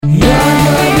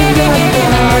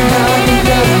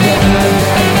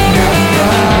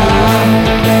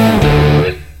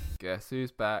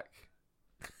who's back?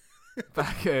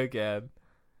 Back again.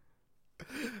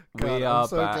 God, We are I'm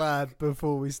so back. glad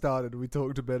before we started we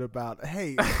talked a bit about,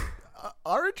 hey,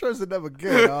 our intros are never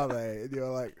good, are they? And you're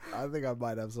like, I think I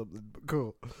might have something.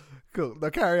 Cool. Now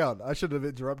carry on. I shouldn't have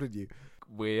interrupted you.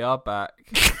 We are back.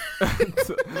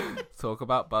 Talk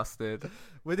about Busted.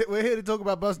 We're here to talk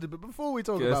about Busted, but before we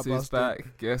talk Guess about who's Busted...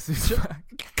 back? Guess who's back?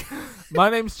 My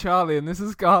name's Charlie and this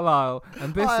is Carlisle.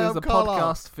 And this Hi, is I'm a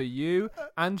Carlisle. podcast for you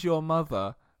and your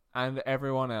mother and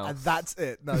everyone else. And that's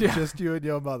it. No, Yeah. just you and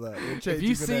your mother. We're If changing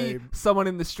you the see name. someone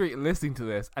in the street listening to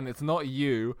this and it's not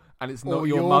you and it's not Or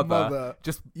your mother,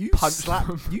 just You punch slap,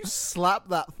 them. you slap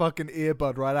that fucking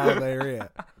earbud right out of their ear.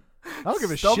 I don't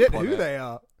give a Stomp shit on who it. they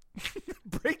are.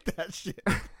 Break that shit.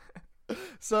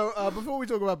 So before we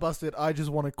talk about Busted, I just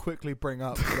want to quickly bring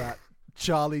up that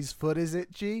Charlie's foot is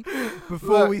itchy.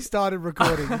 Before we started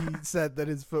recording, he said that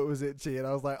his foot was itchy, and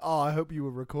I was like, "Oh, I hope you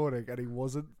were recording," and he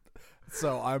wasn't.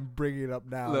 So I'm bringing it up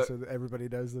now Look, so that everybody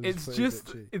knows that it's his foot just,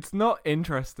 is itchy. it's not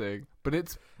interesting, but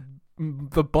it's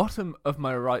the bottom of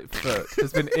my right foot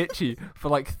has been itchy for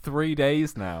like 3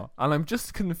 days now, and I'm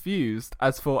just confused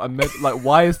as for like,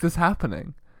 why is this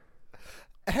happening?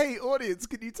 Hey, audience,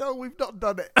 can you tell we've not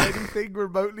done anything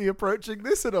remotely approaching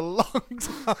this in a long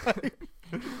time?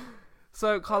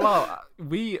 So, Carlisle,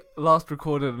 we last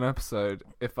recorded an episode,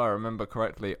 if I remember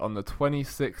correctly, on the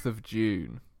 26th of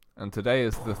June, and today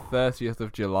is the 30th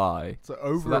of July. So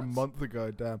over a month ago,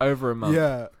 damn. Over a month.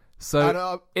 Yeah. So,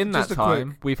 And, in that just a time,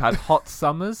 quick- we've had hot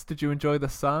summers. Did you enjoy the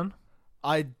sun?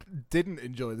 I didn't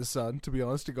enjoy the sun, to be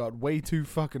honest. It got way too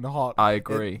fucking hot. I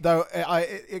agree.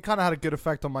 It kind of had a good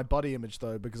effect on my body image,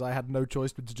 though, because I had no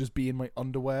choice but to just be in my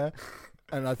underwear.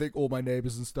 And I think all my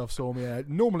neighbors and stuff saw me.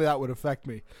 Normally that would affect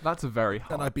me. That's a very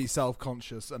hot. And I'd be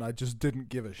self-conscious, and I just didn't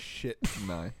give a shit.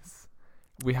 Nice.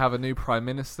 We have a new Prime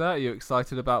Minister. Are you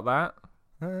excited about that?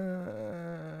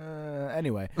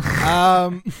 Anyway.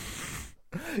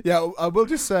 Yeah, I will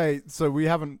just say, so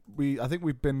I think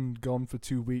we've been gone for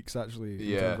 2 weeks,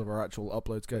 actually, in terms of our actual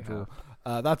upload schedule.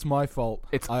 That's my fault.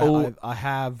 It's I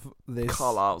have this...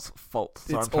 Carlisle's fault.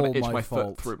 So It's I'm trying to all itch my my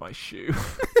fault. foot through my shoe.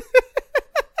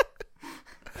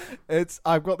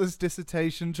 I've got this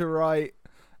dissertation to write,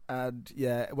 and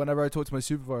yeah, whenever I talk to my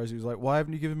supervisor, he was like, "Why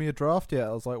haven't you given me a draft yet?"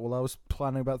 I was like, "Well, I was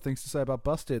planning about things to say about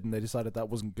Busted, and they decided that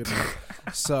wasn't good enough."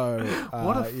 So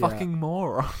What a fucking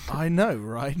moron. I know,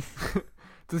 right?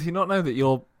 Does he not know that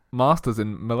your master's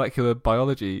in molecular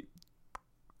biology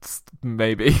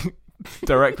maybe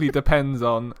directly depends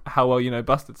on how well you know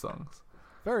Busted songs?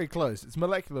 Very close. It's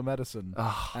molecular medicine,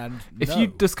 and If you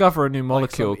discover a new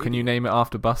molecule, some can you name it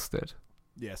after Busted?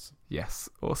 yes. Yes,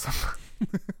 awesome.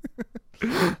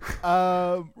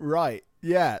 Right.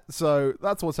 Yeah. So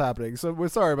that's what's happening. So we're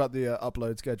sorry about the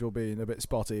upload schedule being a bit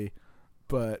spotty,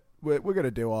 but we're going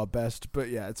to do our best. But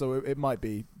yeah, so it might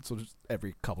be sort of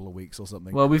every couple of weeks or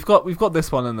something. Well, we've got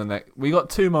this one and the next. We got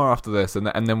 2 more after this, and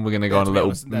then we're going to go on a to be little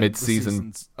honest, and then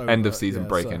mid-season, the season's end of over, season yeah,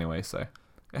 break so- anyway. So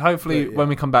hopefully, But, yeah. when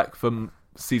we come back from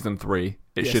season 3,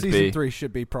 it should season be 3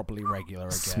 should be properly regular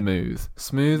again.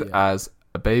 smooth Yeah. as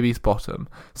a baby's bottom,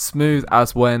 smooth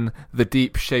as when the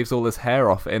Deep shaves all his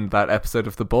hair off in that episode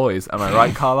of The Boys. Am I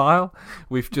right, Carlisle?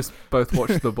 We've just both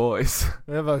watched The Boys.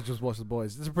 We have just watched The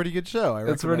Boys. It's a pretty good show.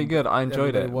 It's really good. I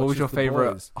enjoyed everybody it. What was your watches The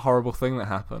favourite Boys. horrible thing that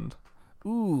happened?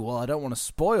 Ooh, well, I don't want to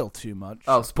spoil too much.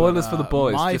 Oh, spoilers for The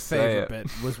Boys. My Just say favourite it.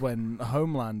 bit was when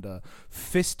Homelander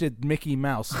fisted Mickey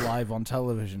Mouse live on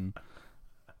television.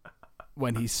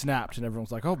 When he snapped, and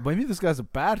everyone's like, "Oh, maybe this guy's a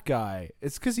bad guy."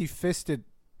 It's because he fisted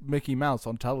Mickey Mouse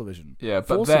on television. Yeah,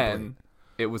 but forcibly. then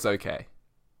it was okay.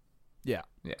 Yeah.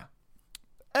 Yeah.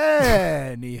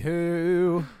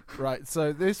 Anywho, right.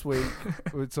 So this week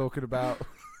we're talking about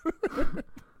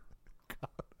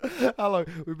how long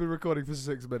we've been recording for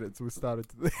 6 minutes. We started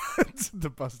to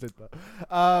bust it.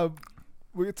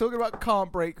 We're talking about "Can't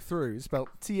Break Through," spelled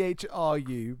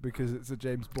THRU because it's a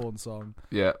James Bond song.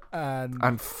 Yeah.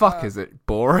 And fuck, is it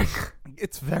boring?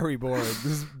 it's very boring.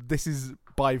 This is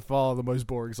by far the most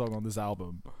boring song on this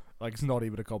album. Like, it's not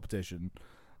even a competition.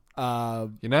 You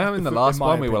know, in the last my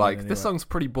one we were like, opinion, this anyway. song's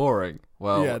pretty boring.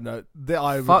 Well, Yeah, no,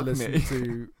 I fuck would listen me.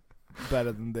 to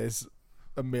better than this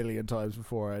a million times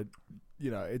before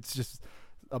it's just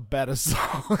a better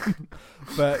song.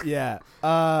 But yeah,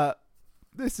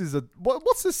 this is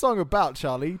what's this song about,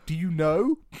 Charlie? Do you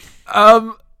know?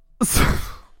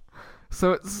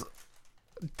 So it's,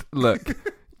 look,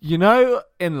 you know,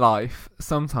 in life,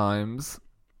 sometimes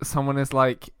someone is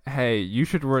like, hey, you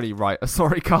should really write a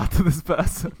sorry card to this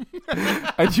person.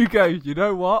 And you go, you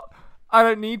know what? I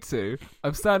don't need to.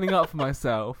 I'm standing up for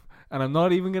myself, and I'm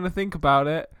not even going to think about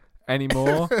it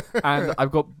anymore. And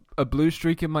I've got a blue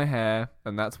streak in my hair,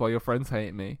 and that's why your friends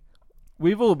hate me.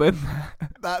 We've all been there.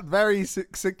 That very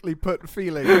succinctly put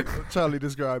feeling that Charlie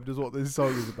described is what this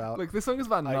song is about. Look, this song is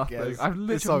about nothing. I've This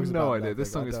literally song's no about idea. nothing.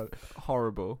 This song is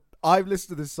horrible. I've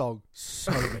listened to this song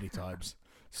so many times.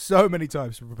 So many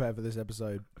times to prepare for this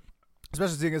episode.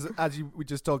 Especially seeing as we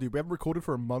just told you, we haven't recorded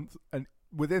for a month, and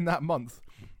within that month,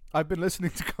 I've been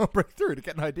listening to Can't Break Through to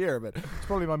get an idea of it. It's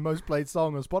probably my most played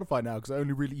song on Spotify now, because I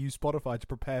only really use Spotify to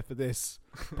prepare for this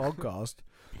podcast.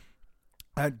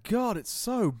 And God, it's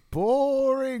so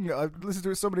boring. I've listened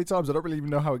to it so many times, I don't really even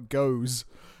know how it goes.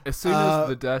 As soon as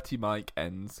the dirty mic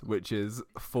ends, which is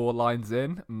 4 lines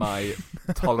in, my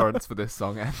tolerance for this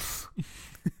song ends.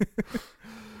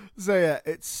 So yeah,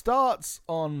 it starts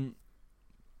on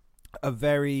a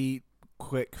very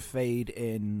quick fade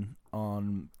in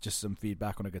on just some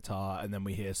feedback on a guitar, and then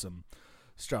we hear some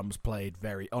strums played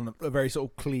on a very sort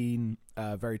of clean,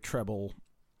 very treble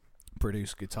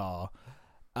produced guitar.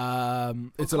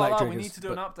 It's electric. We need to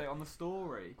do an update on the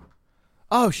story.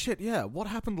 Oh shit! Yeah, what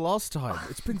happened last time?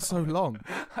 It's been so long.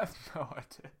 I have no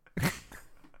idea.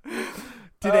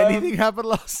 Did anything happen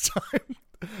last time?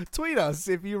 Tweet us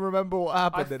if you remember what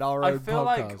happened in our own podcast. I feel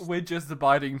like we're just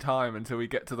abiding time until we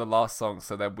get to the last song,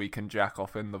 so then we can jack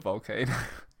off in the volcano.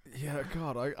 Yeah,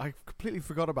 God, I completely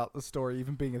forgot about the story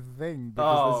even being a thing,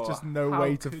 because there's just no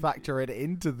way to factor it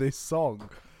into this song.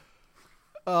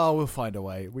 Oh, we'll find a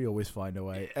way. We always find a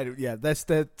way. And yeah, they're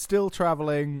still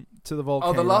traveling to the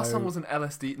volcano. Oh, the last song was an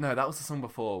LSD. No, that was the song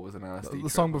before. Was an LSD. The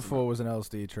song before was an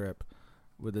LSD trip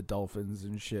with the dolphins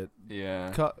and shit.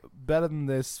 Yeah. Better than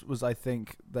this was, I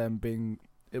think, them being.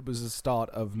 It was the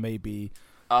start of maybe.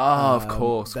 Of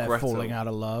course, they're Gretel. falling out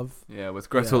of love. Yeah, with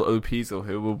Gretel Opiesel,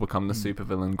 who will become the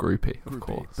supervillain groupie, of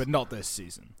course. But not this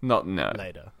season. No.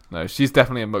 Later. No, she's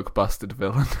definitely a muck-busted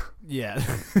villain. Yeah.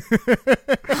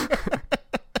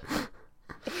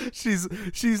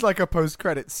 She's like a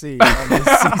post-credit scene on this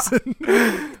season.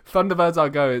 Thunderbirds are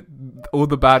go. All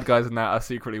the bad guys in that are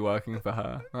secretly working for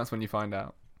her. That's when you find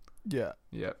out. Yeah.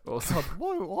 Yeah. Awesome. God,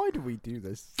 why do we do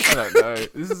this? I don't know.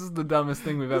 This is the dumbest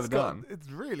thing we've ever done.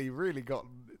 It's really, really gotten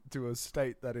to a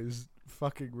state that is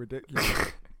fucking ridiculous.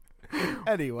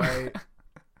 Anyway,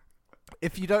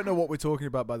 if you don't know what we're talking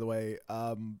about, by the way,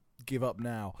 give up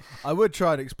now. I would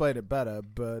try and explain it better,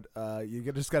 but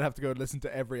you're just going to have to go and listen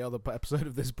to every other episode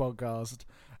of this podcast.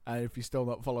 And if you're still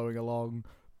not following along,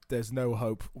 there's no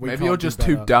hope. Maybe you're just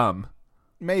too dumb.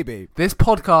 Maybe. This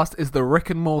podcast is the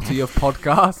Rick and Morty of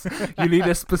podcasts. You need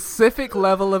a specific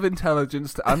level of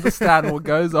intelligence to understand what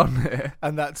goes on here.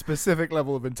 And that specific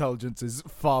level of intelligence is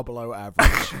far below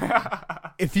average.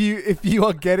 If you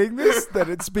are getting this,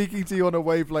 then it's speaking to you on a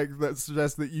wavelength that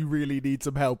suggests that you really need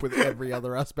some help with every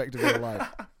other aspect of your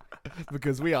life.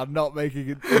 Because we are not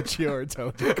making mature,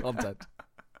 intelligent content.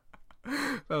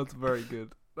 That was very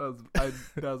good. That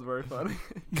was very funny.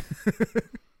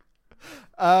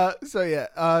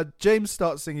 James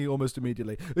starts singing almost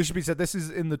immediately. It should be said, this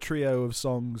is in the trio of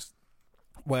songs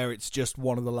where it's just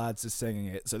one of the lads is singing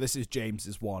it. So this is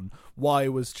James's one. Why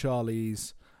was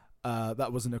Charlie's?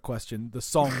 That wasn't a question. The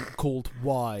song called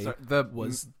Why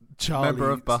was Charlie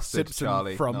member of Busted, Simpson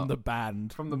Charlie, from the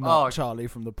band, Charlie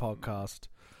from the podcast.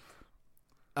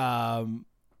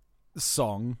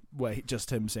 Song where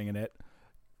just him singing it.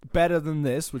 Better Than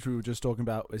This, which we were just talking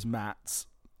about, is Matt's.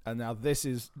 And now this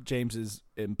is James's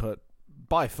input,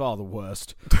 by far the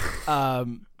worst.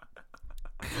 We're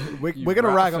going to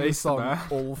rag on this song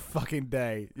all fucking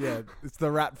day. Yeah, it's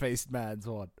the rat-faced man's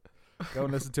one. Go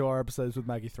and listen to our episodes with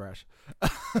Maggie Thrash.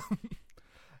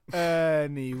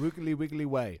 Any wiggly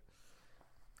way.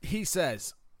 He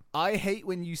says, I hate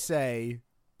when you say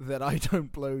that I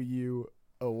don't blow you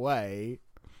away.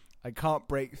 I can't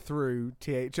break through,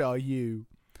 THRU,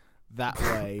 that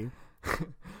way.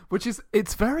 Which is,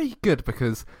 it's very good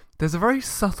because there's a very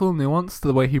subtle nuance to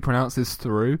the way he pronounces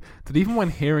through, that even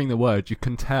when hearing the word, you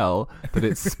can tell that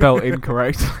it's spelled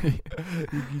incorrectly.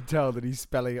 You can tell that he's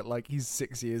spelling it like he's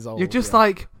 6 years old. You're just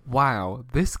like, wow,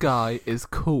 this guy is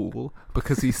cool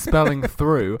because he's spelling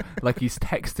through like he's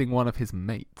texting one of his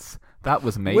mates. That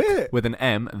was mate with an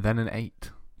M, then an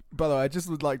 8. By the way, I just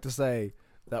would like to say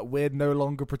that we're no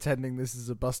longer pretending this is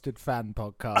a Busted fan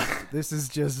podcast. This is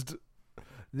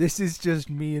just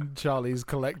me and Charlie's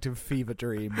collective fever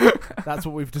dream. That's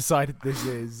what we've decided this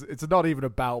is. It's not even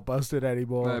about Busted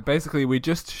anymore. No, basically, we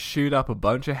just shoot up a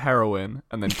bunch of heroin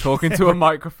and then talk into a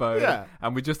microphone,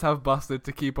 and we just have Busted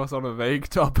to keep us on a vague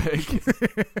topic.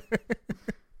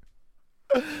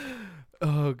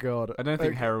 Oh, God. I don't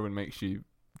think heroin makes you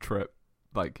trip.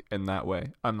 like in that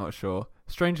way. I'm not sure.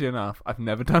 Strangely enough, I've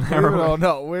never done Believe it or heroin.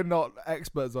 not, we're not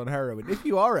experts on heroin. If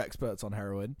you are experts on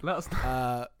heroin,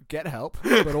 get help,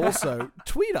 but also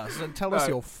tweet us and tell us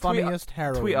your funniest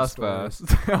heroin Tweet us stories.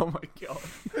 first. Oh my god.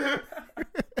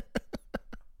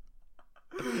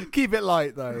 Keep it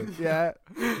light though, yeah.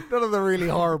 None of the really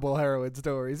horrible heroin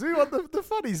stories. We want the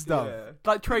funny stuff. Yeah.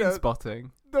 Like train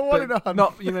spotting. The one in a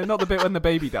hundred. Not the bit when the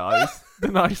baby dies. The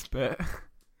nice bit.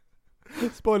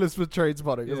 Spoilers for train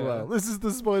spotting as well. This is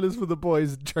the spoilers for the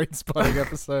boys in train spotting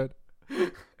episode.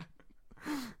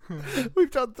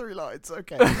 We've done 3 lines.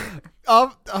 Okay.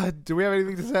 Do we have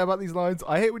anything to say about these lines?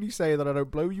 I hate when you say that I don't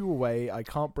blow you away. I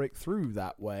can't break through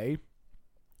that way.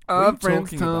 Our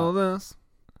friends told us.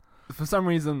 For some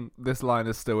reason, this line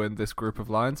is still in this group of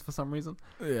lines. For some reason,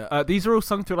 these are all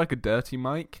sung through like a dirty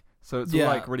mic, so it's all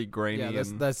like really grainy. Yeah,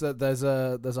 there's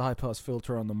a high pass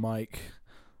filter on the mic.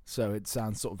 So it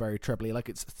sounds sort of very trebly, like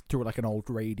it's through like an old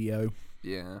radio.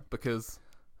 Yeah, because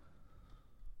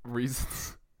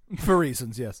reasons. For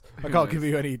reasons, yes. I can't give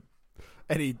you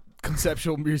any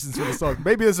conceptual reasons for the song.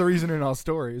 Maybe there's a reason in our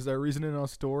story. Is there a reason in our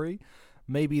story?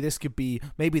 Maybe this could be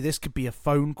a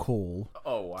phone call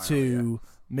to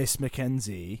Miss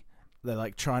Mackenzie. They're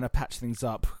like trying to patch things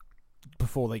up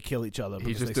before they kill each other.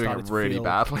 He's just they doing it really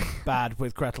badly. Bad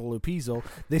with Gretel Lupizel.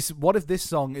 What if this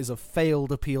song is a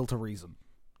failed appeal to reason?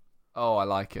 Oh, I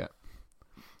like it.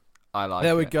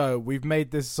 There we go. We've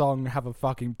made this song have a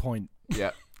fucking point.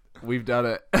 Yeah, we've done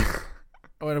it.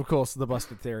 And of course, the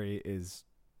busted theory is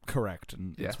correct,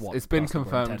 and it's been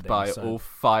confirmed by all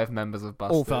 5 members of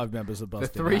Busted. All 5 members of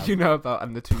Busted. The 3 you know about,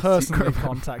 and the 2 personally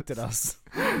contacted us.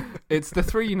 It's the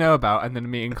 3 you know about, and then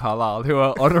me and Carlisle, who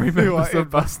are honorary members of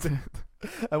Busted.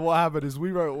 And what happened is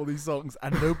we wrote all these songs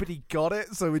and nobody got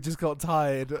it, so we just got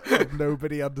tired of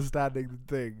nobody understanding the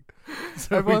thing.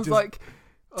 So everyone's like,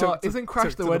 isn't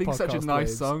Crash the Wedding such a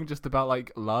nice song just about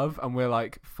like love? And we're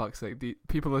like, fuck's sake,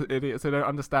 people are idiots, they don't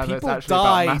understand that it's actually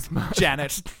about mass murder.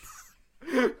 Janet.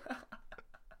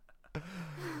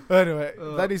 Anyway,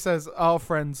 then he says, our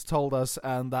friends told us,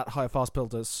 and that high fast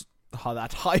filter.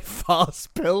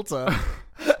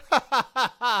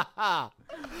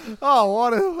 Oh,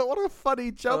 what a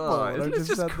funny jump on! It's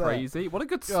just crazy. What a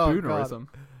good spoonerism.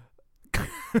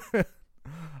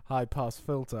 High pass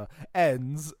filter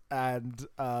ends, and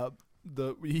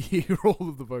we hear all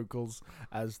of the vocals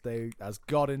as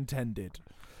God intended.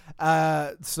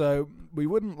 So we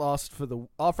wouldn't last for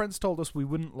our friends told us we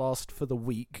wouldn't last for the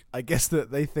week. I guess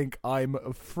that they think I'm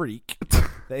a freak.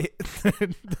 They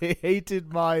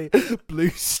hated my blue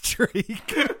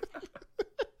streak.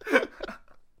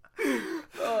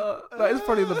 That is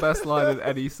probably the best line in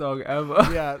any song ever.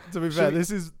 Yeah, to be fair, this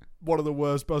is one of the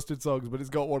worst Busted songs, but it's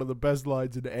got one of the best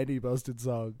lines in any Busted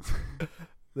song.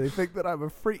 They think that I'm a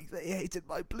freak. They hated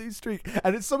my blue streak.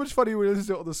 And it's so much funnier when you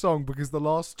listen to the song because the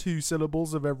last 2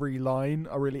 syllables of every line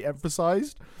are really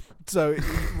emphasized. So it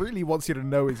really wants you to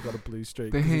know he's got a blue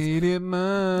streak. They hated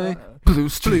my blue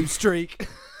streak.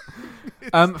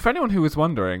 For anyone who was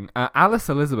wondering, Alice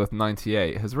Elizabeth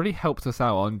 98 has really helped us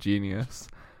out on Genius.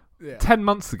 Yeah. 10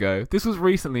 months ago, this was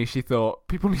recently, she thought,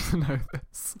 people need to know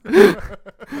this.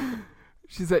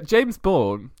 She said, James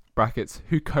Bourne, brackets,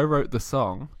 who co-wrote the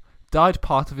song, died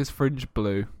part of his fringe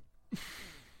blue.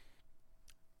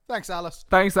 Thanks, Alice.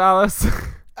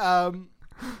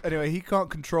 Anyway, he can't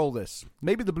control this.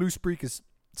 Maybe the blue streak is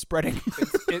spreading.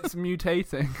 It's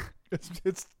mutating.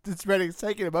 It's spreading. It's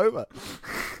taking him over.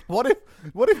 What if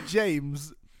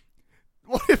James?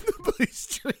 What if the blue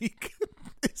streak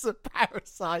is a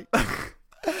parasite?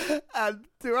 And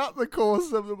throughout the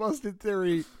course of the Busted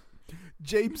Theory,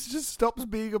 James just stops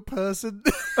being a person.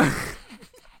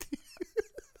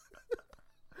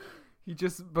 He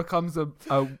just becomes a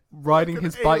riding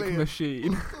his bike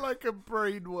machine. Like a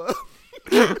brainworm.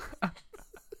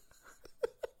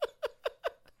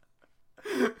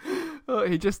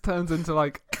 He just turns into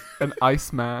like an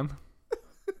Iceman.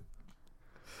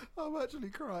 I'm actually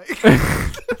crying.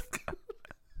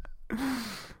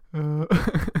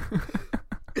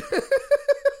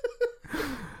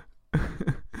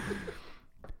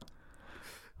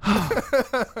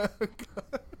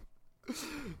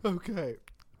 Okay.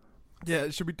 Yeah,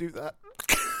 should we do that?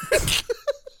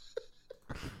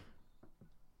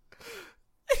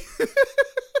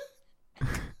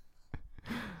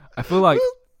 I feel like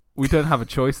we don't have a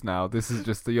choice now. This is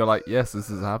just you're like, yes,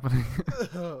 this is happening.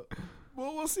 Well,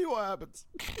 we'll see what happens.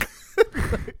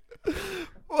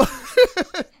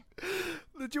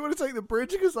 Do you want to take the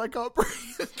bridge because I can't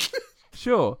breathe?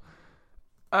 Sure.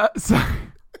 So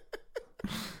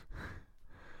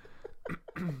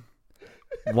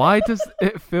why does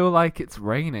it feel like it's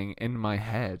raining in my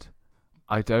head?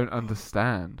 I don't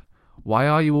understand. Why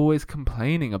are you always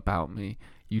complaining about me?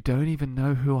 You don't even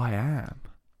know who I am.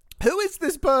 Who is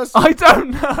this person? I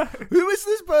don't know. Who is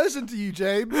this person to you,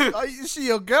 James? Is she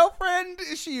your girlfriend?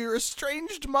 Is she your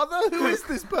estranged mother? Who is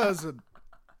this person?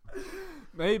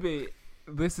 Maybe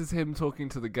this is him talking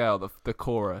to the girl, the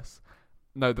chorus.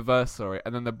 No, the verse, sorry.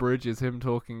 And then the bridge is him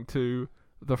talking to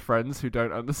the friends who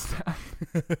don't understand.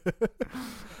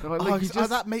 Like,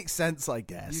 that makes sense, I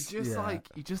guess.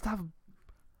 You just have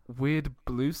weird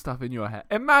blue stuff in your hair.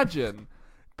 Imagine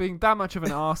being that much of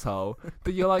an asshole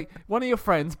that you're like, one of your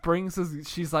friends brings us,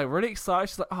 she's like really excited,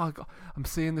 she's like, oh God, I'm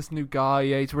seeing this new guy,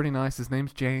 yeah, he's really nice, his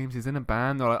name's James, he's in a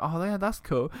band. They're like, oh yeah, that's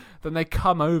cool. Then they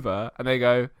come over and they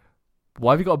go,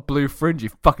 why have you got a blue fringe, you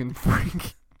fucking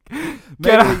freak?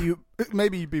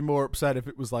 Maybe you'd be more upset if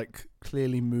it was like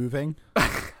clearly moving.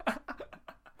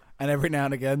 And every now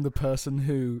and again the person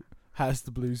who has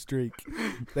the blue streak,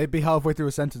 they'd be halfway through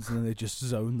a sentence and then they'd just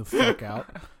zone the fuck out,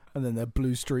 and then their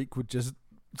blue streak would just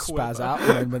spaz out, and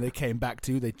then when they came back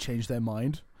to, they'd change their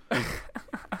mind. It's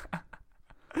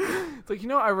like, you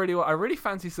know what I really want? I really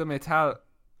fancy some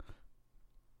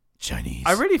Chinese.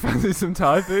 I really fancy some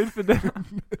Thai food for dinner.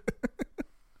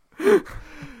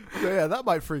 So yeah, that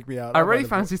might freak me out. I really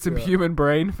fancy some human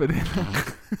brain for dinner.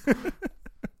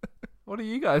 What do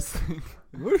you guys think?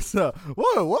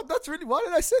 Whoa, what? That's really... Why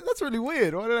did I say... That's really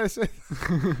weird. Why did I say...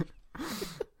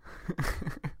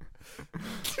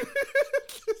 This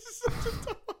is such a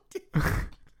dumb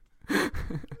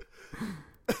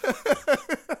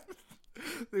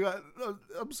idea.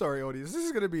 I'm sorry, audience. This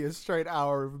is going to be a straight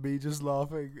hour of me just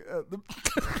laughing at the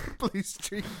blue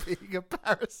streak being a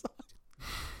parasite.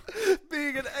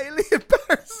 Being an alien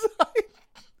parasite.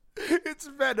 It's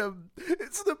Venom.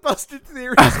 It's the Busted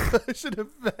Theories version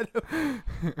of Venom.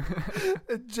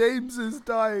 And James is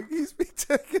dying. He's been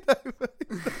taken over.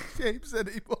 He's not James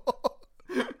anymore.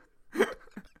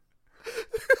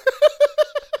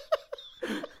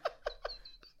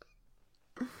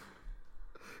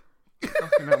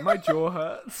 Fucking hell, my jaw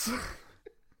hurts.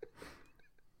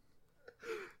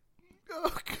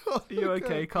 Oh God. Are you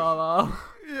okay, Carlisle?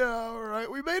 Yeah, alright.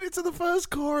 We made it to the first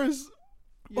chorus.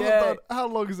 Yeah. Well done. How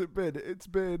long has it been? It's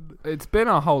been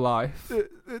our whole life.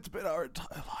 It's been our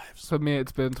entire lives. For me,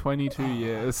 it's been 22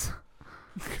 years.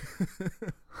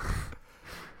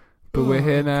 But we're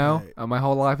here now, and my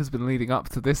whole life has been leading up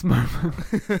to this moment.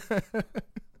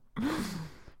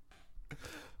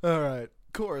 Alright,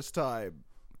 chorus time.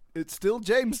 It's still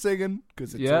James singing,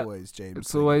 because it's always James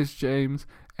It's singing. always James.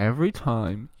 Every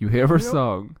time you hear a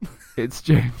song, it's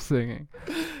James singing.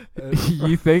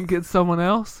 You think it's someone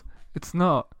else? It's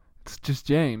not. It's just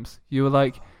James. You were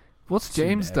like, what's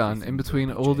James done in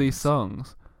between all these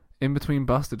songs? In between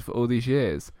Busted for all these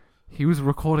years? He was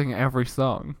recording every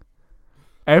song.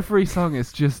 Every song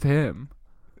is just him.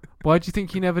 Why do you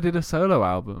think he never did a solo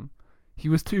album? He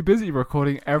was too busy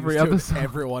recording every other song.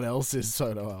 Everyone else's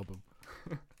solo album.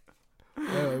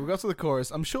 Anyway, we got to the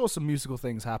chorus. I'm sure some musical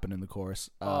things happen in the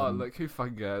chorus. Look, who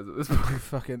fucking cares at this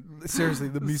point? Seriously,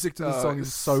 the music to the song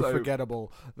is so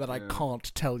forgettable that I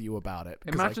can't tell you about it.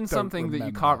 Imagine something that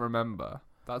you can't remember.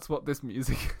 That's what this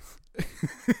music is.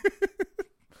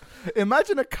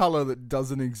 Imagine a color that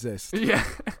doesn't exist. Yeah.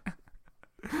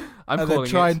 And then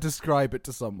try and describe it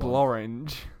to someone.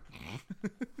 Blorange.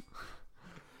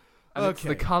 And it's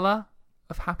the color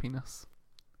of happiness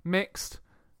mixed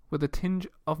with a tinge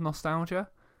of nostalgia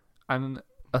and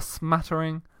a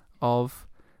smattering of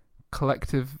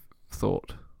collective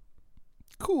thought.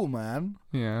 Cool, man.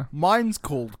 Yeah. Mine's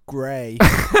called Grey.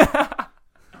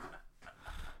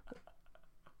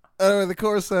 Anyway, the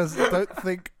chorus says, don't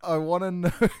think I want to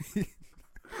know you.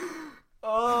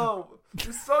 Oh,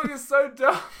 this song is so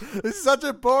dumb. This is such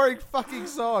a boring fucking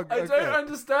song. I don't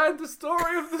understand the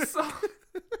story of the song.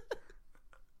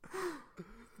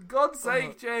 God's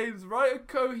sake, James, write a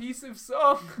cohesive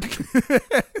song.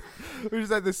 We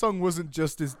said this song wasn't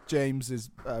just James's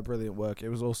brilliant work. It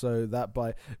was also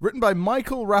written by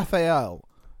Michael Raphael,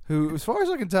 who, as far as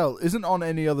I can tell, isn't on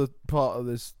any other part of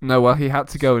this. No, well, he had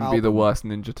to go and be the worst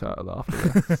Ninja Turtle after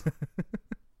this.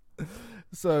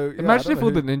 So imagine if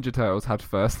all the Ninja Turtles had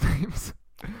first names.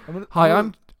 Hi,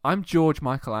 I'm George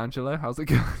Michelangelo. How's it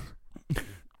going?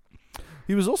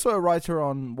 He was also a writer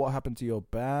on What Happened to Your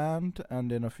Band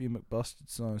and in a few McBusted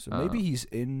songs. So maybe he's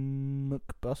in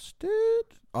McBusted?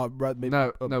 Maybe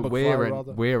no,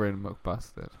 we're in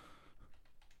McBusted.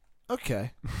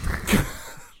 Okay.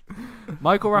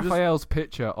 Michael Raphael's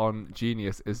picture on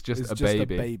Genius is just a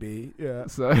baby. Yeah.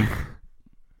 So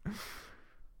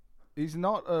he's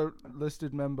not a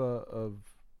listed member of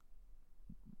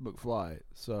McFly,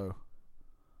 so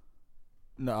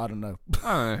No, I don't know.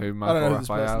 I don't know who I don't Michael know who this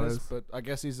Raphael person is. is, but I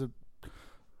guess he's a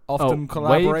often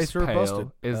collaborator of Waves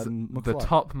Busted. Pale is and the McFly.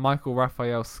 top Michael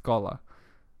Raphael scholar,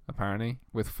 apparently,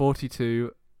 with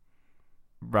 42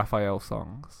 Raphael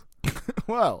songs.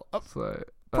 Well, So that's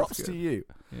props good. to you.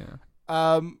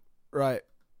 Yeah. Right.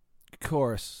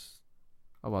 Chorus.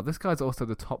 Oh well, this guy's also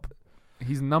the top.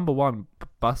 He's number one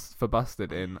for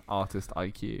Busted in artist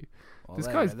IQ. Well, This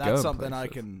there, guy's that's going something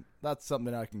places. That's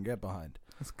something I can get behind.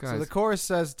 This So guy's. the chorus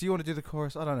says, "Do you want to do the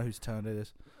chorus?" I don't know whose turn it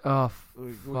is. Oh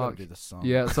We gotta fuck. do the song.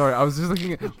 Yeah, sorry. I was just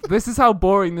looking at. This is how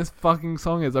boring this fucking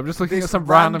song is. I'm just looking This at some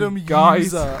random guys.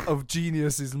 user of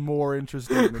genius is more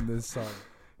interesting than this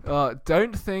song.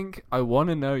 Don't think I want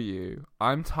to know you.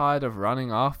 I'm tired of running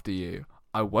after you.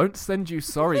 I won't send you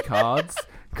sorry cards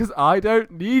because I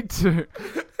don't need to.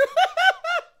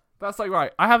 That's like,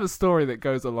 right, I have a story that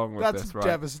goes along with That's this, right?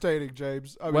 devastating,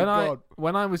 James. I mean, when God.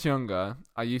 when I was younger,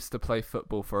 I used to play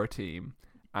football for a team,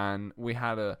 and we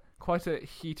had quite a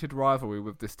heated rivalry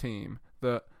with this team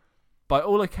that, by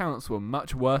all accounts, were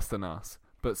much worse than us,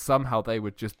 but somehow they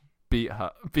would just beat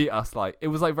us. Like, it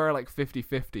was like very like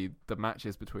 50-50 the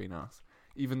matches between us,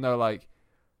 even though like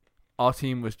our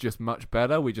team was just much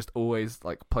better. We just always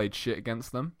like played shit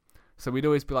against them. So we'd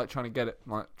always be like trying to get it,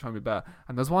 like trying to be better.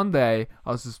 And there's one day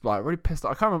I was just like really pissed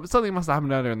off. I can't remember. Something must have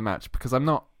happened earlier in the match because I'm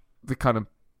not the kind of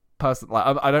person, like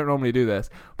I don't normally do this,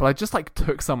 but I just like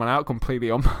took someone out completely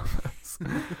on purpose,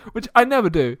 which I never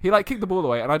do. He like kicked the ball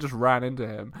away and I just ran into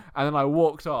him, and then I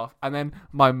walked off, and then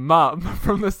my mum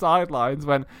from the sidelines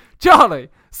went, "Charlie,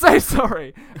 say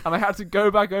sorry," and I had to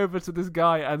go back over to this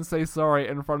guy and say sorry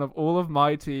in front of all of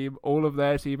my team, all of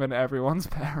their team, and everyone's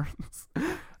parents.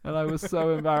 And I was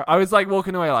so embarrassed. I was like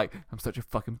walking away like, I'm such a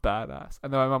fucking badass.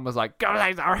 And then my mum was like, "Go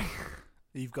say sorry."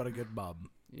 You've got a good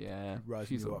mum. Yeah,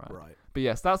 Rising she's you alright. up right. But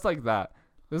yes, that's like that.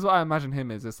 This is what I imagine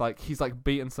him is. It's like he's like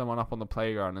beating someone up on the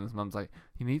playground, and his mum's like,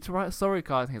 "You need to write a sorry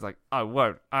card." And he's like, "I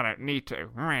won't. I don't need to."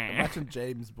 Imagine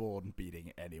James Bourne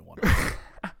beating anyone.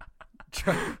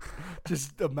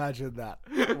 Just imagine that.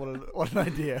 What an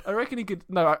idea. I reckon he could.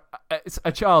 No, it's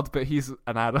a child, but he's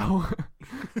an adult.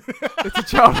 It's a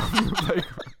child on the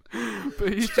playground,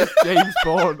 but he's just James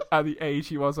Bourne at the age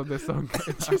he was on this song.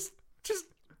 just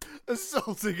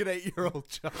assaulting an 8-year-old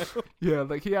child. Yeah,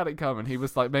 like he had it coming. He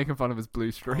was like making fun of his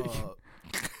blue streak.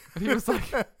 And he was like,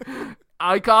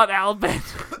 "I can't help it."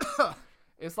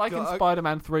 It's like in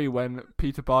Spider-Man 3 when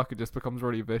Peter Parker just becomes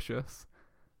really vicious.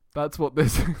 That's what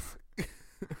this is.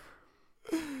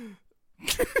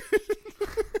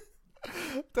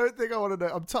 Don't think I want to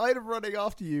know. I'm tired of running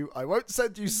after you. I won't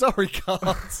send you sorry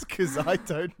cards because I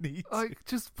don't need to. Like,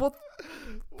 just what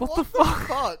the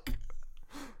fuck?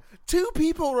 2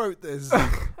 people wrote this.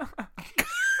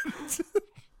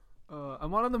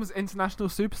 And one of them was international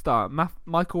superstar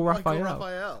Michael Raphael.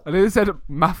 Raphael. And it said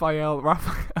Raphael.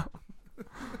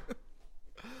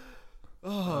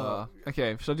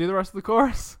 Okay, should I do the rest of the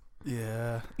chorus?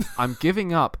 Yeah. I'm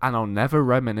giving up and I'll never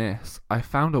reminisce. I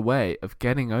found a way of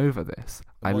getting over this.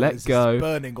 I let go.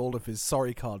 Burning all of his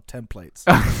sorry card templates.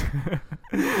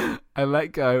 I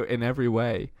let go in every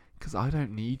way because I don't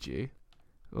need you.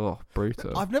 Oh,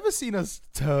 brutal. I've never seen us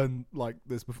turn like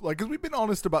this before. Like, because we've been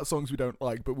honest about songs we don't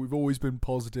like, but we've always been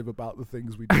positive about the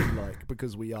things we do like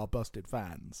because we are Busted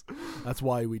fans. That's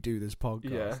why we do this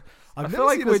podcast. Yeah. I've I never feel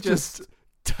like seen we're us just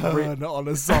turn on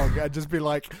a song and just be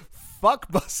like, "Fuck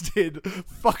Busted,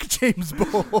 fuck James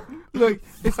Bourne." Look,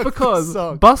 it's because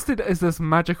Busted is this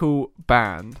magical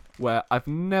band where I've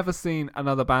never seen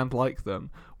another band like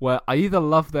them, where I either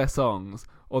love their songs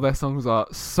or their songs are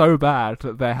so bad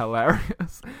that they're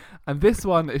hilarious. And this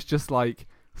one is just like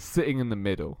sitting in the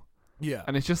middle. Yeah.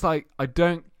 And it's just like, I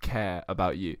don't care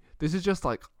about you. This is just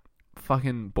like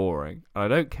fucking boring. And I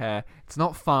don't care. It's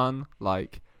not fun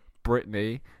like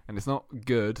Britney, and it's not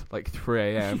good like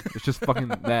 3 a.m. It's just fucking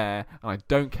there, and I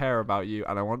don't care about you,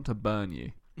 and I want to burn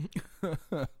you.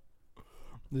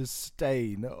 The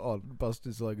stain on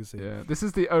Busted's legacy. Yeah, this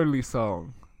is the only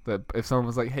song that if someone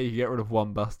was like, "Hey, you get rid of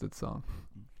one Busted song,"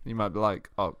 you might be like,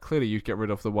 "Oh, clearly you'd get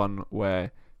rid of the one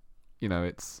where, you know,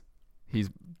 he's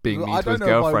being mean to his I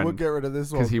girlfriend would get rid of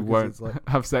this one because he won't it's like,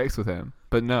 have sex with him."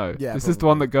 But no, Yeah, this is the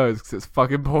one that goes because it's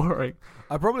fucking boring.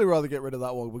 I'd probably rather get rid of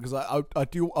that one because I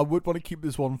would want to keep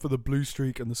this one for the blue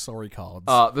streak and the sorry cards.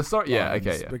 The sorry, yeah, lines,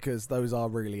 okay, yeah, because those are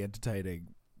really entertaining.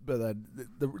 But then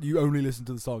you only listen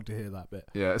to the song to hear that bit.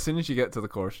 yeah. As soon as you get to the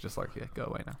chorus, you're just like, yeah, go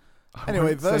away now.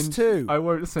 Anyway, verse 2. I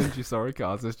won't send you sorry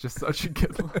cards. It's just such a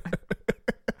good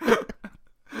line.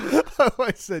 I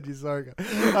won't send you sorry card.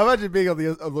 Imagine being on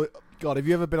the God. Have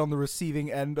you ever been on the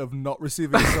receiving end of not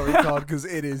receiving a sorry card? Because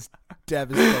it is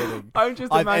devastating. I'm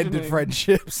just I've imagining ended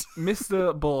friendships.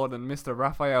 Mr. Bourne and Mr.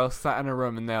 Raphael sat in a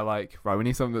room and they're like, right, we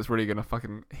need something that's really gonna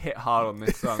fucking hit hard on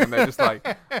this song, and they're just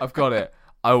like, I've got it.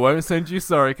 I won't send you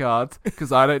sorry cards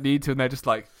because I don't need to, and they're just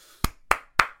like,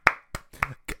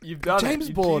 you've done James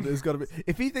it. Bond has got to be.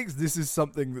 If he thinks this is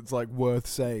something that's like worth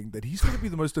saying, then he's going to be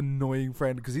the most annoying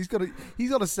friend because he's got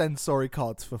to send sorry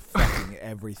cards for fucking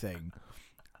everything.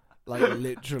 Like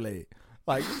literally,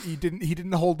 like he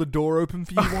didn't hold the door open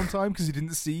for you one time because he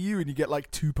didn't see you, and you get like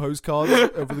 2 postcards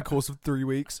over the course of 3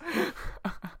 weeks.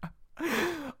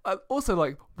 Also,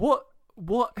 like, what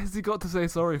has he got to say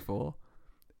sorry for?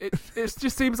 It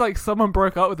just seems like someone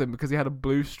broke up with him because he had a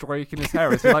blue streak in his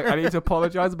hair. Is he like, I need to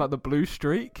apologize about the blue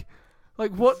streak?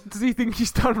 Like, what does he think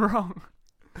he's done wrong?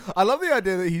 I love the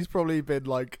idea that he's probably been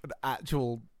like an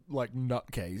actual like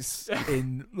nutcase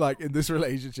in this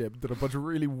relationship, did a bunch of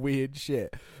really weird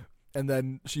shit, and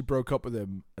then she broke up with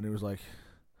him, and it was like,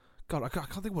 God, I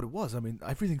can't think what it was. I mean,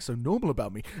 everything's so normal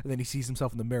about me. And then he sees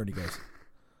himself in the mirror and he goes,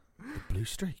 the blue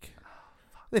streak.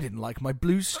 They didn't like my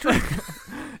blue streak.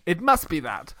 It must be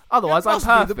that. Otherwise, I'm Be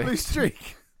perfect. the blue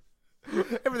streak.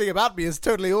 Everything about me is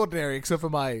totally ordinary except for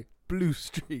my blue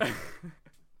streak,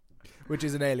 which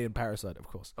is an alien parasite, of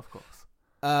course. Of course.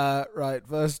 Right,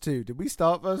 verse 2. Did we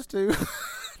start verse 2?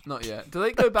 Not yet. Do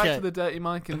they go back to the dirty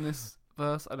mic in this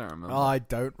verse? I don't remember. I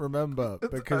don't remember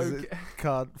because okay. it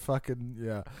can't fucking,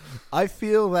 yeah. I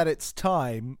feel that it's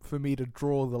time for me to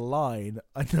draw the line.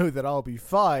 I know that I'll be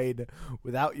fine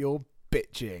without your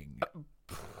bitching.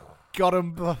 Got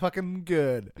 'em fucking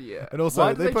good. Yeah. And also,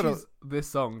 why do they put choose this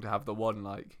song to have the one,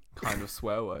 like, kind of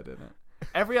swear word in it?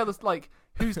 Every other, like,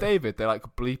 Who's David? They, like,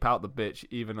 bleep out the bitch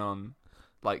even on,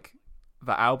 like,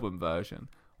 the album version.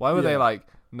 Why were they like,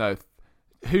 no,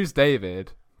 Who's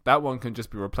David? That one can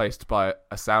just be replaced by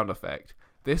a sound effect.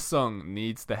 This song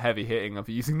needs the heavy hitting of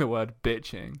using the word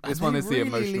bitching. This one is the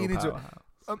emotional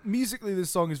powerhouse. Musically,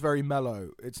 this song is very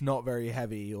mellow. It's not very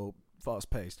heavy or fast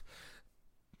paced.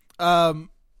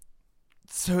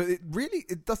 So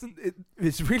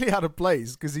it's really out of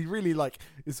place because he really like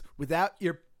is without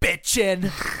your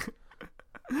bitching.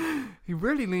 He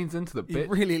really leans into the bitch. He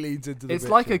really leans into the It's bitching.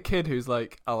 like a kid who's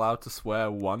like allowed to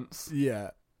swear once.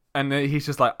 Yeah. And then he's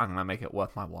just like, I'm gonna make it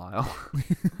worth my while.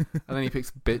 And then he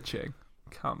picks bitching.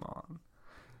 Come on,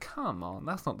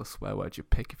 that's not the swear word you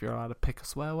pick if you're allowed to pick a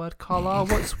swear word. Carla,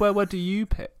 what swear word do you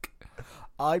pick?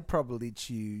 I'd probably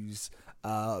choose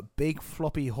big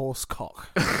floppy horse cock.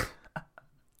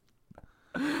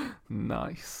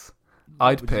 Nice. What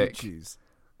I'd would you pick choose?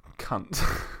 cunt.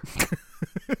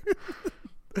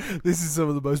 This is some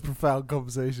of the most profound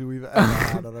conversation we've ever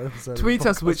had on an episode. Tweet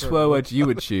us which swear word you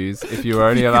would choose if you were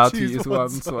If only you could allowed to choose use one one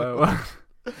swear word.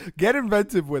 Get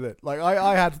inventive with it. Like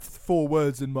I had 4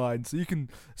 words in mind, so you can,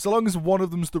 so long as one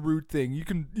of them's the rude thing, you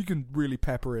can really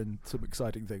pepper in some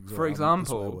exciting things. For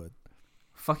example,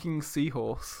 fucking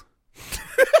seahorse.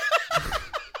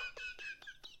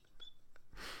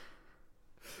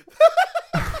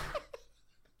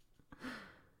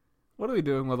 What are we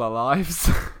doing with our lives?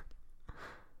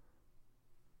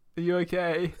 Are you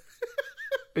okay?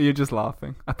 Are you just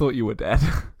laughing? I thought you were dead.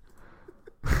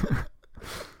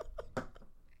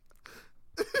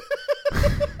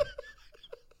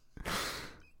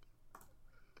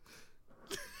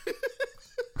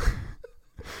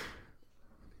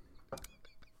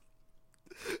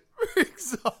 For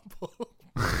example,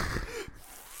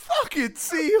 fucking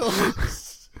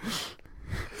seahorse.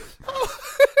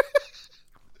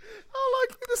 How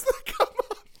likely does that come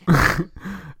up?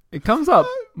 It comes up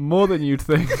more than you'd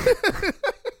think. That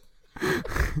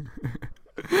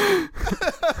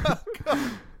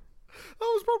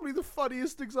was probably the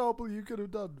funniest example you could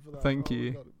have done for that. Thank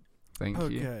you. God. Thank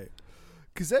you. Okay.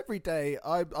 Because every day,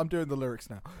 I'm doing the lyrics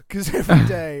now. Because every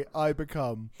day I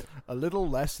become a little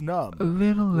less numb. A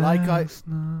little Like less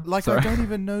numb. Like Sorry. I don't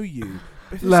even know you.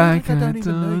 But if it Like sounds I like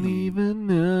don't even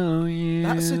know you.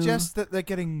 that suggests that they're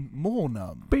getting more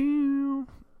numb. Bow.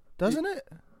 Doesn't it?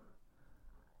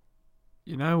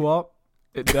 You know what?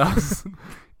 It does.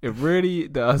 It really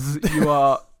does. You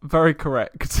are very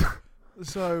correct.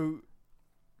 So,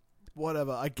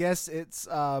 whatever. I guess it's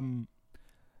what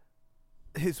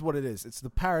it is. It's the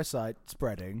parasite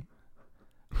spreading.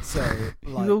 So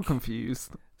He's like, all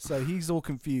confused. so he's all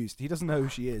confused. He doesn't know who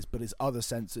she is, but his other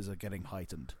senses are getting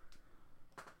heightened.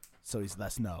 So he's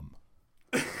less numb.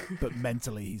 But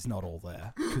mentally he's not all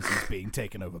there because he's being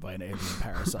taken over by an alien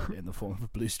parasite in the form of a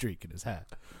blue streak in his hair.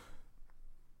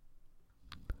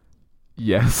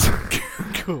 Yes.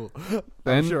 Cool.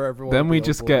 Then, I'm sure everyone then will we be on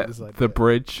just board get with this idea. the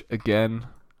bridge again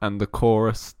and the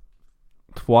chorus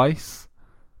twice.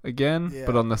 again, Yeah.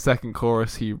 but on the second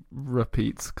chorus he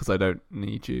repeats "'Cause I don't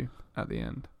need you" at the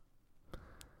end.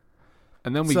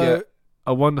 And then we get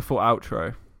a wonderful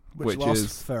outro, which lasts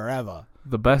is forever.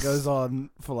 the best. It goes on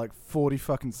for like 40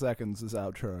 fucking seconds, this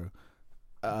outro.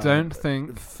 Don't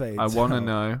think fades I want to out.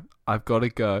 know. I've got to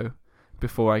go.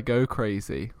 Before I go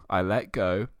crazy, I let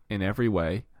go in every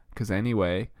way. 'Cause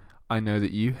anyway, I know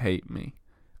that you hate me.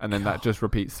 And then that just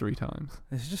repeats 3 times.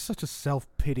 It's just such a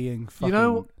self-pitying fucking... You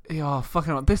know,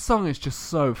 fucking hell, this song is just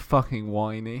so fucking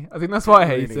whiny. I think that's why I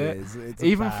hate really it. It's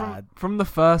Even bad. from the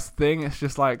first thing, it's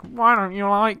just like, why don't you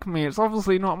like me? It's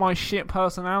obviously not my shit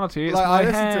personality. It's like, my I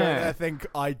listen hair. to it and I think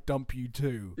I dump you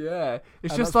too. Yeah,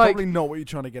 it's And just that's like probably not what you're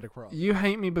trying to get across. you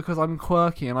hate me because I'm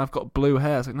quirky and I've got blue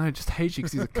hair. It's like, no, I just hate you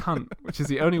because he's a cunt, which is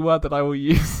the only word that I will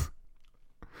use.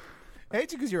 I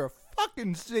hate you because you're a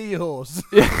fucking seahorse.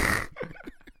 Yeah.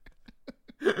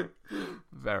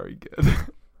 Very good.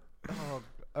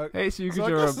 Hates you because So I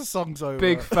you're guess a the song's over.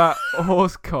 big fat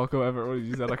horse cock or whatever it was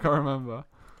you said. I can't remember.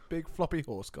 Big floppy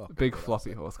horse cock. Big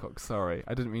floppy horse cock. Sorry,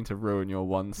 I didn't mean to ruin your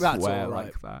one That's swear all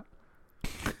right. like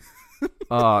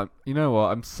that. You know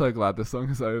what? I'm so glad this song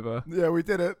is over. Yeah, we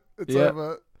did it. It's Yeah.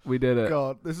 over. We did it.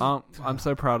 God, this is... I'm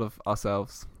so proud of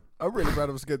ourselves. I'm really proud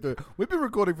of us getting through it. We've been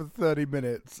recording for 30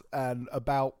 minutes, and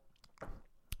about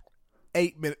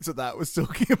 8 minutes of that was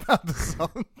talking about the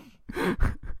song.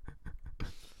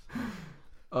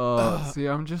 See,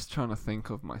 I'm just trying to think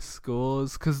of my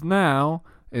scores, because now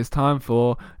it's time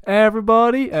for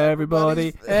everybody,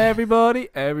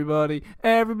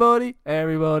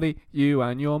 you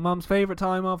and your mum's favourite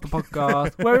time of the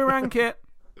podcast, where we rank it.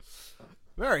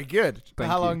 Very good. Thank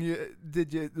How you. long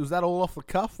did you... Was that all off the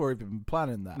cuff, or have you been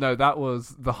planning that? No, that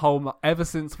was the whole... Ever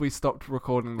since we stopped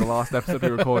recording the last episode we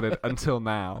recorded until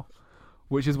now,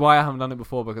 which is why I haven't done it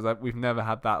before, because we've never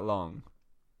had that long.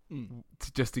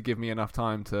 Just to give me enough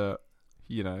time to,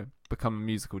 become a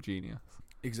musical genius.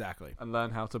 Exactly. And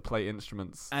learn how to play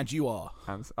instruments. And you are.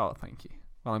 Oh, thank you.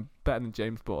 Well, I'm better than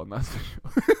James Bourne, that's for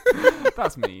sure.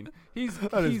 That's mean. He's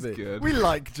good. We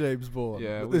like James Bourne.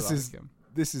 Yeah, but we this like is him.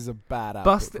 This is a bad output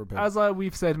Busted, from him. as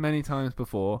we've said many times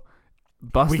before,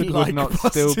 Busted like would not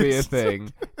still be a Busted.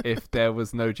 thing if there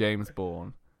was no James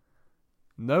Bourne.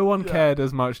 No one Yeah. cared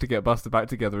as much to get Busted back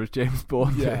together as James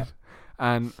Bourne Yeah. did.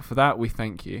 And for that, we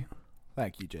thank you.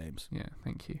 Thank you, James. Yeah,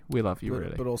 thank you. We love you,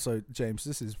 really. But also, James,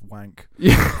 this is wank.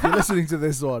 Yeah. If you're listening to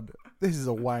this one, this is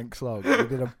a wank song. You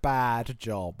did a bad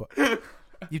job.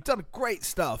 You've done great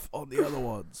stuff on the other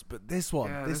ones, but this one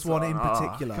in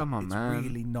particular, come on, it's man.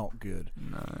 really not good.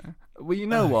 No. Well, you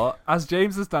know what? As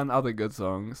James has done other good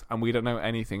songs, and we don't know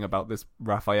anything about this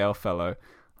Raphael fellow,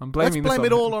 I'm blaming Let's blame this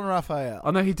it on all him. on Raphael.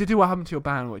 Oh no, he did do What Happened to Your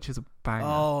Band, which is a banger.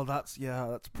 Oh, that's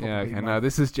probably yeah, okay, my no,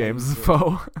 this is James's favourite.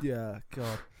 fault. Yeah,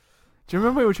 God. Do you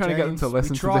remember we were trying to get them to James,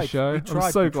 listen we to the tried. show? We tried.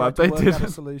 I'm so We glad tried they to work out a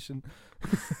didn't. solution.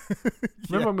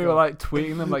 Remember when we were like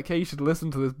tweeting them like, hey, you should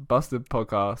listen to this Busted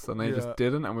podcast, and they Yeah. just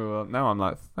didn't, and we were now I'm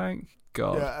like, thank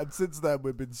God. Yeah, and since then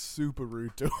we've been super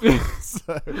rude to them.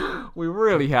 So We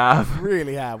really have.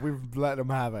 really have. We've let them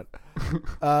have it.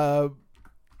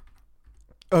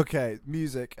 Okay,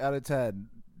 music out of 10.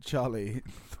 Charlie,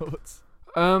 thoughts?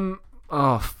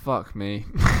 Oh fuck me.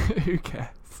 Who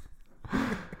cares?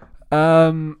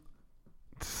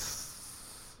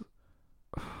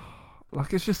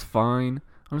 Like, it's just fine.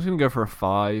 I'm just gonna go for a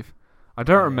 5. I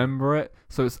don't remember it,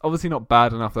 so it's obviously not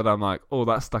bad enough that I'm like, oh,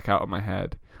 that stuck out of my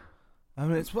head. I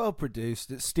mean, it's well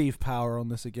produced. It's Steve Power on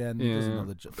this again. He does Yeah.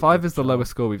 another 5 is the job.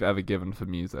 lowest score we've ever given for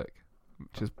music,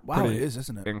 which is Wow, pretty it is,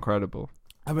 isn't it? incredible.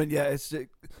 I mean, yeah,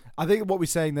 I think what we're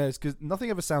saying there is because nothing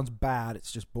ever sounds bad.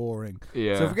 It's just boring.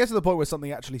 Yeah. So if we get to the point where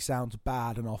something actually sounds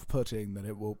bad and off-putting, then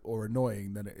it will, or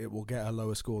annoying, then it will get a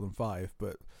lower score than 5.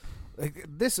 But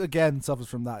this again suffers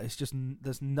from that. It's just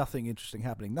there's nothing interesting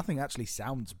happening. Nothing actually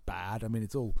sounds bad. I mean,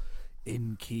 it's all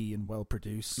in key and well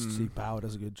produced. Steve Power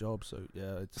does a good job. So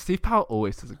yeah, Steve Powell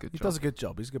always does a good he job. does a good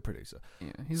job. He's a good producer.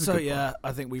 Yeah, he's a So good boy. yeah,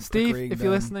 I think we Steve, agreeing if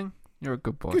you're then. listening, you're a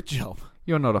good boy. Good job.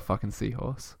 You're not a fucking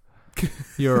seahorse.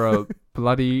 You're a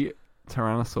bloody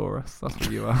Tyrannosaurus. That's what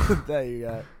you are. There you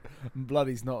go.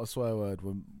 Bloody's not a swear word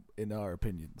when, in our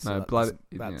opinion. So No, that bloody.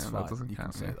 that's Yeah, fine. that doesn't You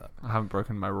count. can say Yeah. that. I haven't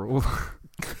broken my rule.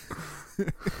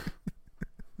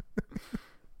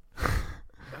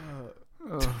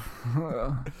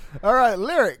 All right,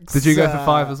 lyrics. Did you go for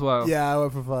 5 as well? Yeah, I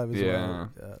went for 5 as Yeah. well.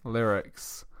 Yeah.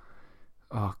 Lyrics.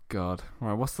 Oh god.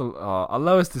 Right, what's the our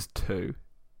lowest is 2.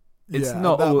 It's Yeah,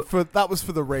 not all. that was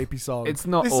for the rapey song. It's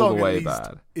not This all song the at way least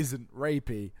bad. Isn't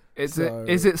rapey. Is so- it?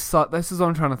 Is it? This is what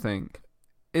I'm trying to think.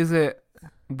 Is it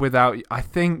without? I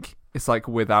think it's like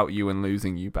without you and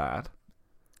losing you bad.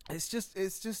 It's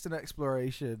just an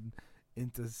exploration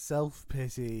into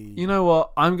self-pity. You know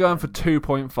what? I'm going for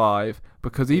 2.5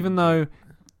 because even though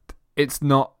it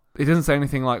doesn't say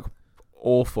anything like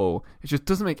awful, it just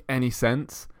doesn't make any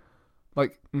sense.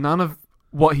 Like, none of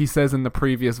what he says in the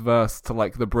previous verse to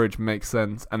like the bridge makes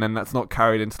sense, and then that's not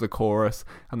carried into the chorus,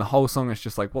 and the whole song is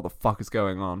just like, what the fuck is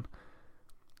going on?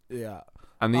 Yeah.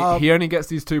 And he only gets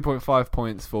these 2.5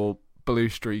 points for Blue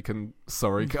Streak and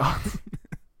Sorry God.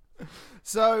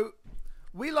 So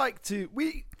we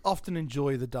often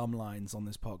enjoy the dumb lines on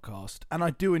this podcast, and I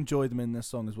do enjoy them in this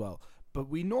song as well. But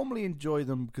we normally enjoy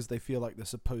them because they feel like they're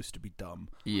supposed to be dumb.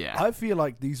 Yeah. I feel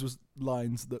like these were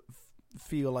lines that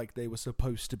feel like they were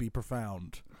supposed to be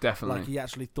profound. Definitely. Like he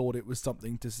actually thought it was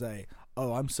something to say,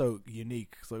 oh, I'm so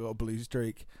unique because I got a blue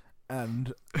streak,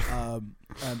 and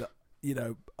you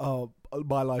know, oh,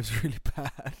 my life's really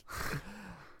bad.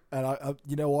 And I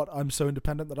you know what? I'm so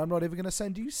independent that I'm not even going to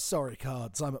send you sorry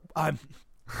cards.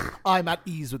 I'm at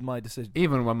ease with my decision.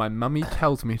 Even when my mummy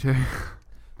tells me to.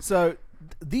 So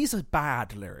these are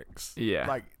bad lyrics. Yeah.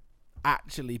 Like,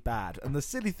 actually bad. And the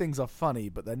silly things are funny,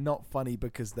 but they're not funny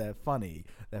because they're funny.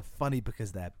 They're funny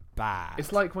because they're bad.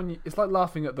 It's like it's like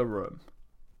laughing at The Room.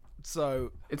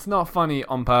 So it's not funny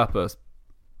on purpose,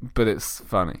 but it's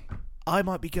funny. I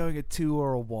might be going a 2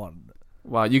 or a 1.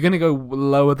 Wow, you're going to go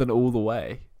lower than All the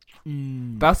Way.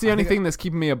 That's the only thing that's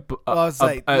keeping me at a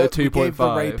 2.5. We gave the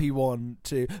rapey one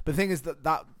too. But the thing is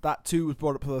that 2 was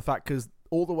brought up for the fact because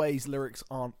All the Way's lyrics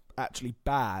aren't actually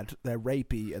bad. They're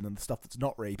rapey, and then the stuff that's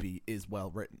not rapey is well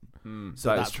written.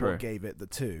 So that's what gave it the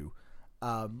 2.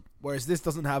 Whereas this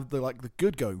doesn't have the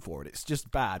good going for it. It's just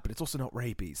bad, but it's also not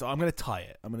rapey. So I'm going to tie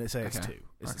it. I'm going to say it's 2.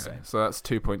 It's the same. So that's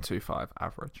 2.25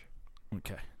 average.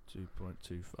 Okay,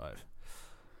 2.25.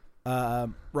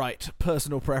 Right,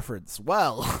 personal preference.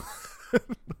 Well,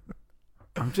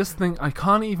 I'm just thinking, I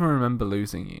can't even remember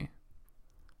losing you.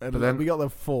 But then we got the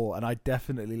 4, and I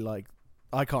definitely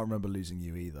I can't remember losing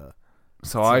you either.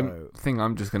 So I think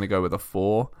I'm just going to go with a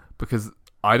 4 because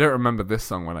I don't remember this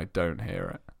song when I don't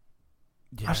hear it.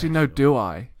 Yeah, actually, no, do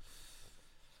I?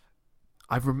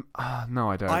 No,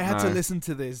 I don't. I had to listen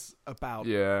to this about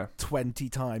 20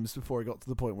 times before I got to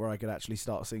the point where I could actually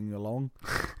start singing along.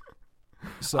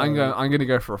 So I'm going to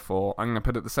go for a 4. I'm going to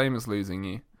put it the same as losing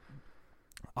you.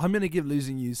 I'm going to give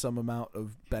losing you some amount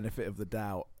of benefit of the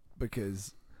doubt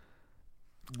because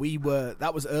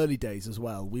that was early days as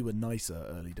well. We were nicer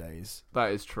early days.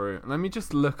 That is true. Let me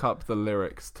just look up the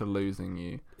lyrics to Losing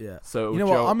You. Yeah. So you know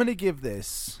what? I'm going to give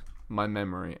this my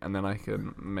memory, and then I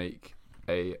can make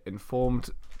a informed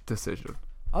decision.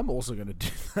 I'm also going to do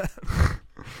that.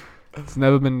 It's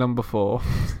never been done before.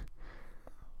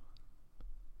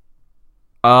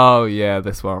 Oh, yeah,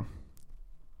 this one.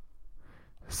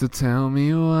 So tell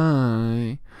me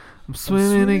why I'm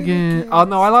swimming again. Oh,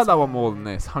 no, I like that one more than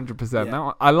this, 100%. Yeah. That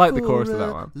one, I like the chorus of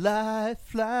that one.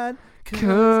 Lifeline,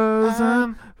 cause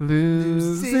I'm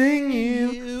losing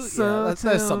you. So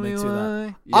there's something to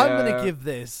that. Yeah. I'm going to give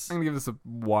this a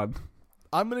 1.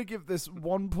 I'm going to give this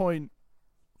 1 point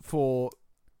for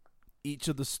each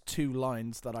of the 2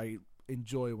 lines that I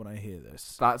enjoy when I hear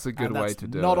this. That's a good way to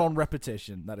do it. Not on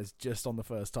repetition. That is just on the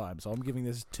first time. So I'm giving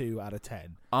this 2 out of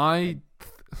 10. I'm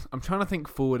trying to think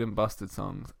forward in Busted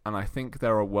songs, and I think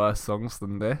there are worse songs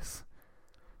than this.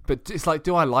 But it's like,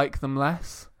 do I like them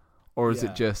less? Or is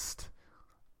it just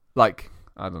like,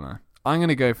 I don't know. I'm going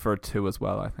to go for a 2 as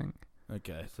well, I think.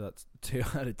 Okay, so that's 2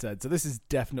 out of 10. So this is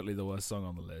definitely the worst song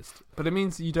on the list. But it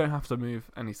means you don't have to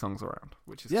move any songs around,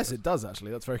 which is good. It does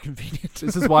actually. That's very convenient.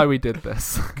 This is why we did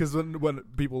this. Because when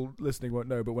people listening won't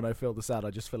know, but when I fill this out, I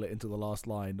just fill it into the last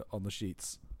line on the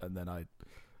sheets, and then I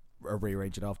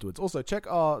rearrange it afterwards. Also, check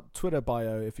our Twitter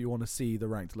bio if you want to see the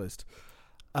ranked list.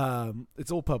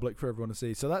 It's all public for everyone to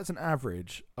see. So that's an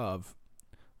average of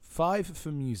 5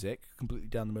 for music, completely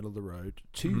down the middle of the road,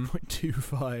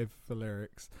 2.25 for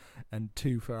lyrics, and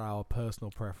 2 for our personal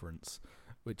preference,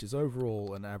 which is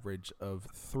overall an average of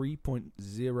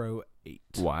 3.08.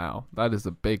 Wow, that is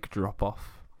a big drop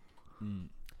off.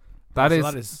 That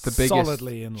is the biggest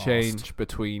change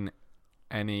between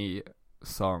any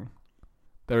song.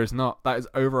 There is not. That is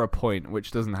over a point,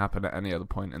 which doesn't happen at any other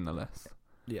point in the list.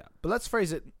 Yeah, but let's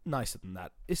phrase it nicer than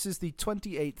that. This is the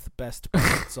 28th best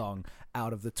song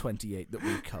out of the 28 that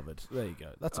we've covered. There you go.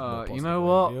 That's a more positive you know way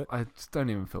to do what? it. I just don't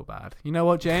even feel bad. You know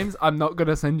what, James? I'm not going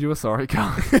to send you a sorry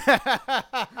card.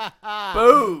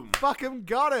 Boom! Fucking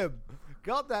got him.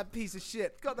 Got that piece of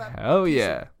shit. Got that Hell piece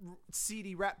yeah. of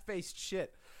seedy rat-faced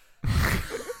shit.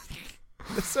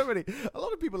 There's so many. A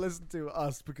lot of people listen to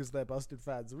us because they're Busted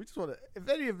fans. And we just want to. If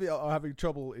any of you are having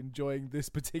trouble enjoying this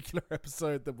particular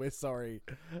episode, then we're sorry.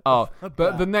 Oh,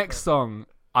 but the next song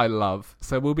I love.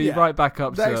 So we'll be Yeah. right back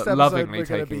up Next to episode, lovingly we're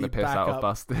gonna taking be the piss back out up. of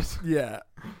Busted. Yeah.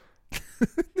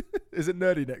 Is it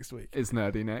nerdy next week? It's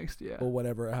nerdy next, yeah. Or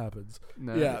whenever it happens.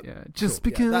 Nerdy, Yeah. Just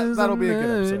Cool. Yeah, because that'll I'm be a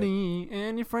good episode. nerdy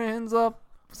and your friends are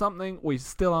something, we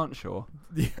still aren't sure.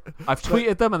 Yeah. I've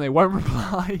tweeted them and they won't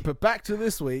reply. But back to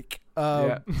this week.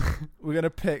 Yeah. We're going to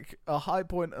pick a high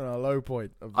point and a low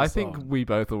point of the I song. think we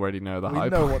both already know the we high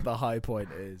know point. what the high point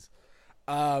is.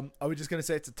 Are we just going to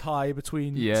say it's a tie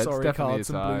between Yeah, it's Sorry definitely Cards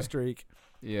a and Blue tie. Streak?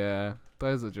 Yeah,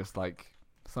 those are just like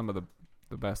some of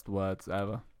the best words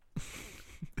ever.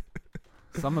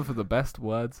 Some of the best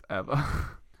words ever.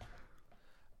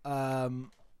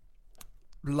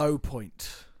 Low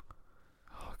point.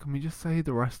 Can we just say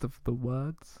the rest of the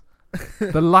words?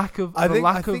 The lack of I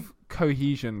think of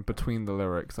cohesion between the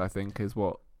lyrics, I think, is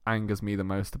what angers me the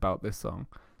most about this song.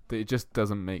 That it just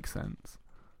doesn't make sense.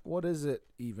 What is it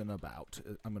even about?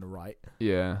 I'm going to write.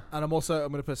 Yeah. And I'm going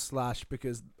to put slash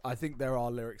because I think there are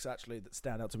lyrics actually that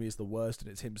stand out to me as the worst,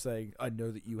 and it's him saying, I know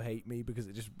that you hate me, because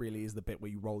it just really is the bit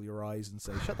where you roll your eyes and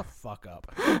say, shut the fuck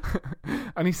up.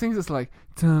 And he sings it's like,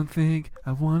 don't think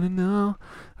I want to know,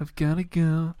 I've got to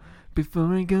go.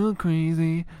 Before I go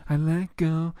crazy, I let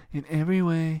go in every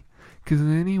way. Cause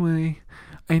anyway,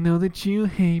 I know that you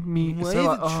hate me. Why So even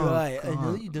like, try? I know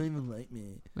God. that you don't even like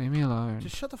me. Leave me alone.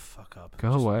 Just shut the fuck up.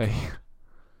 Go Just- away.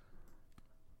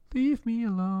 Leave me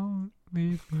alone.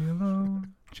 Leave me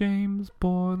alone. James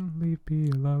Bond, leave me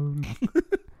alone.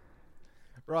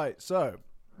 Right, so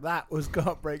that was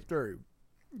Can't Break Through.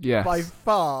 Yes. By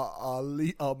far our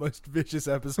most vicious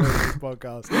episode of this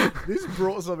podcast. This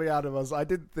brought something out of us I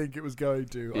didn't think it was going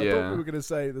to. I thought Yeah. we were going to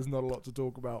say there's not a lot to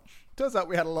talk about. Turns out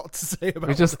we had a lot to say about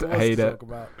We just what there was hate to it. talk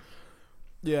about.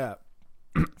 Yeah.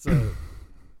 So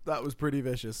that was pretty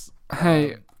vicious.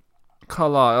 Hey,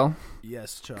 Carlisle.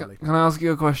 Yes, Charlie. Can I ask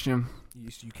you a question?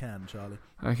 Yes, you can, Charlie.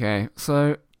 Okay,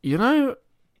 so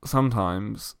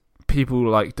sometimes people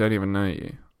like don't even know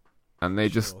you, and they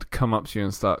Sure. just come up to you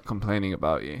and start complaining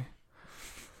about you.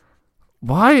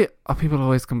 Why are people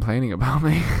always complaining about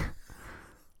me?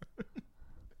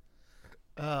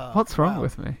 What's wrong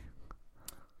with me?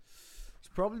 It's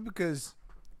probably because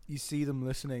you see them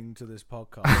listening to this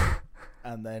podcast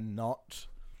and they're not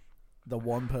the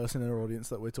one person in our audience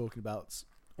that we're talking about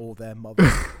or their mother.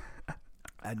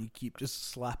 And you keep just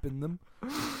slapping them,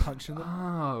 punching them.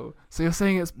 Oh, so you're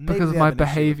saying it's Maybe because of they my have an issue with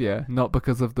behaviour, not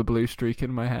because of the blue streak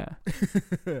in my hair?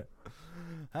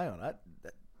 Hang on,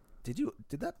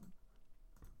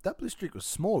 that blue streak was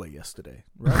smaller yesterday,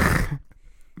 right?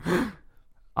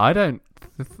 I don't.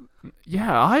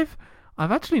 Yeah, I've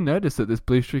actually noticed that this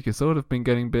blue streak has sort of been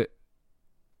getting a bit.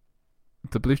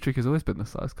 The blue streak has always been the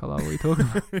size colour. What are you talking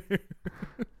about?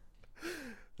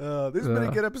 This has been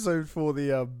a good episode for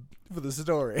the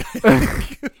story.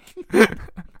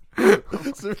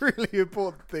 Some really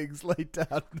important things laid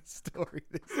down in the story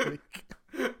this week.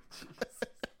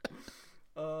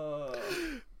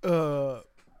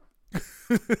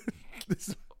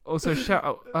 Also,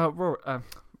 shout out, Rory.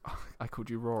 I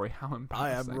called you Rory. How I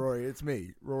embarrassing! am Rory. It's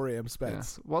me, Rory M.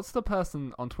 Spence. Yes. What's the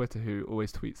person on Twitter who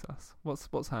always tweets us?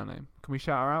 What's her name? Can we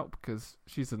shout her out because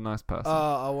she's a nice person?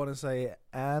 I want to say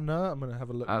Anna. I'm gonna have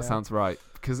a look. That now. sounds right.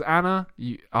 Because Anna,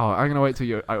 I'm gonna wait till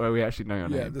we actually know your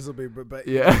Yeah, name. this will be. But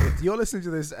Yeah. if you're listening to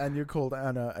this and you're called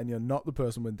Anna and you're not the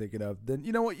person we're thinking of, then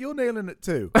you know what? You're nailing it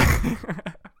too.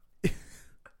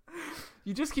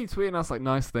 You just keep tweeting us like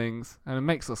nice things, and it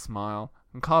makes us smile.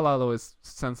 And Carlisle always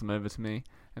sends them over to me,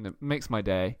 and it makes my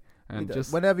day. And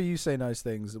just Whenever you say nice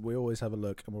things, we always have a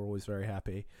look, and we're always very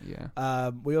happy.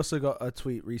 yeah. We also got a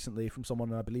tweet recently from someone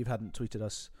who I believe hadn't tweeted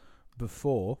us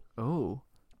before, Oh.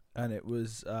 and it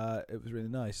was really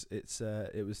nice.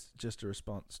 It was just a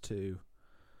response to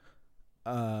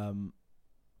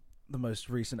the most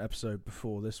recent episode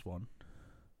before this one.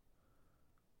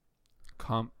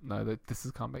 This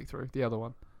is Can't Break Through. The other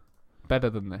one, better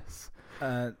than this.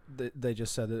 They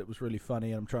just said that it was really funny,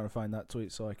 and I'm trying to find that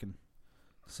tweet so I can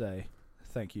say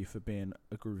thank you for being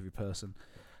a groovy person.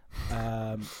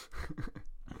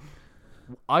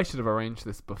 I should have arranged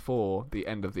this before the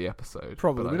end of the episode.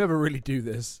 Probably. but We never really do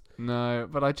this. No,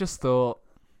 but I just thought,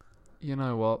 you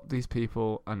know what? These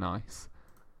people are nice,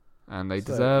 and they So,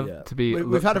 deserve yeah. to be.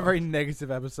 We've had a looked very after.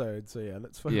 negative episode, so yeah,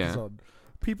 let's focus Yeah. on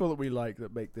people that we like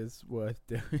that make this worth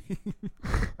doing.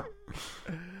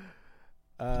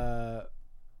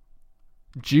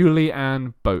 Julie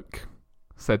Ann Boak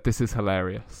said this is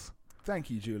hilarious. Thank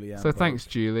you, Julianne. So thanks,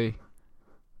 Julie.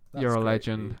 That's You're a great of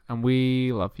legend, you. and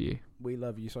we love you. We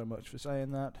love you so much for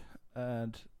saying that,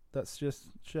 and that's just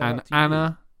shout And out to you.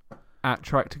 Anna at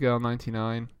Track to Girl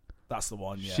 99. That's the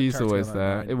one. Yeah, She's Character always Girl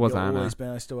there. 99. It was You'll Anna. always be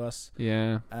nice to us,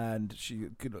 Yeah. and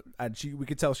we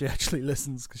could tell she actually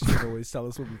listens because she can always tell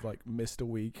us when we've like missed a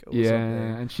week. Or Yeah,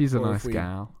 something. and she's a Or nice if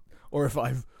gal. Or if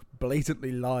I've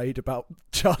blatantly lied about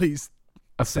Charlie's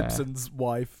Affair. Simpson's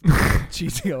wife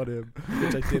cheating on him,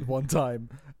 which I did one time,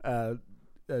 and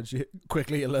she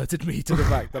quickly alerted me to the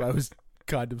fact that I was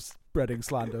kind of spreading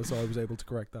slander, so I was able to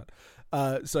correct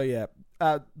that. So yeah,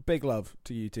 big love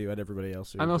to you two and everybody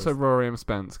else. And also Rory M.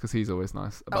 Spence, because he's always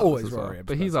nice about Always us as Rory well. M.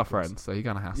 But he's Spence, our of course. friend, so he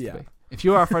kind of has Yeah. to be. If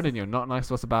you're our friend and you're not nice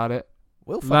to us about it,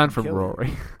 we'll learn fucking from kill Rory.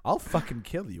 You. I'll fucking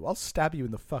kill you. I'll stab you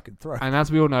in the fucking throat. And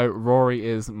as we all know, Rory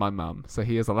is my mum, so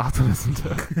he is allowed to listen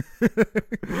to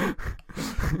it.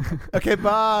 Okay,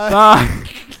 bye. Bye.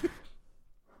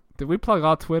 Did we plug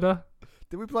our Twitter?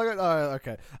 Did we plug it? Oh,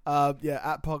 okay. Yeah,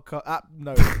 at podcast.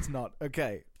 No, it's not.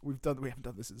 Okay, we haven't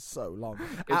done this in so long.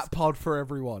 At Pod for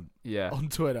Everyone. Yeah. On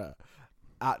Twitter.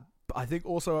 I think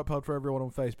also at Pod for Everyone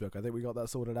on Facebook. I think we got that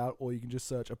sorted out. Or you can just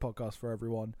search a podcast for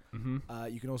everyone. Mm-hmm.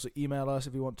 You can also email us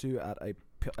if you want to at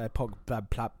a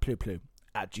pogblabpluplu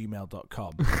at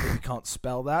gmail.com. If you can't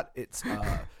spell that,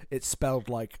 it's spelled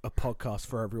like a podcast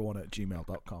for everyone at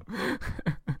gmail.com.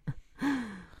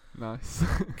 Nice.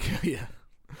 Yeah.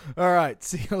 All right.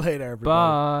 See you later, everybody.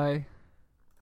 Bye.